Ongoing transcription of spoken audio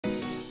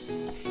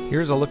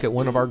Here's a look at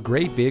one of our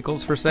great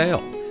vehicles for sale.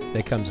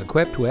 That comes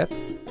equipped with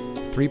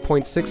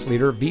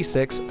 3.6-liter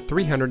V6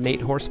 308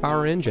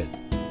 horsepower engine,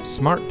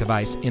 smart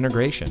device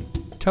integration,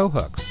 tow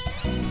hooks,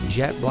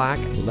 jet black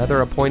leather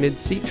appointed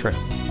seat trim,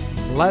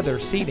 leather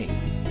seating,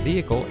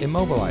 vehicle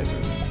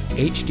immobilizer,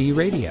 HD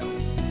radio,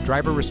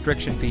 driver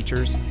restriction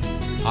features,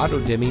 auto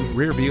dimming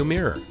rear view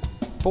mirror,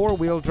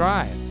 4-wheel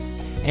drive,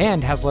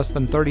 and has less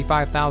than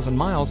 35,000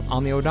 miles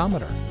on the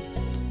odometer.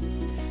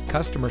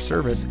 Customer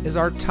service is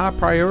our top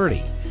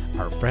priority.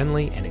 Our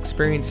friendly and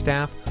experienced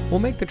staff will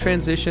make the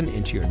transition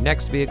into your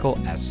next vehicle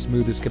as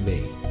smooth as can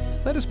be.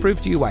 Let us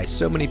prove to you why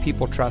so many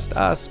people trust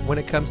us when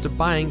it comes to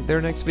buying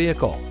their next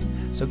vehicle.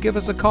 So give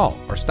us a call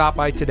or stop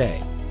by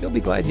today. You'll be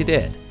glad you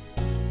did.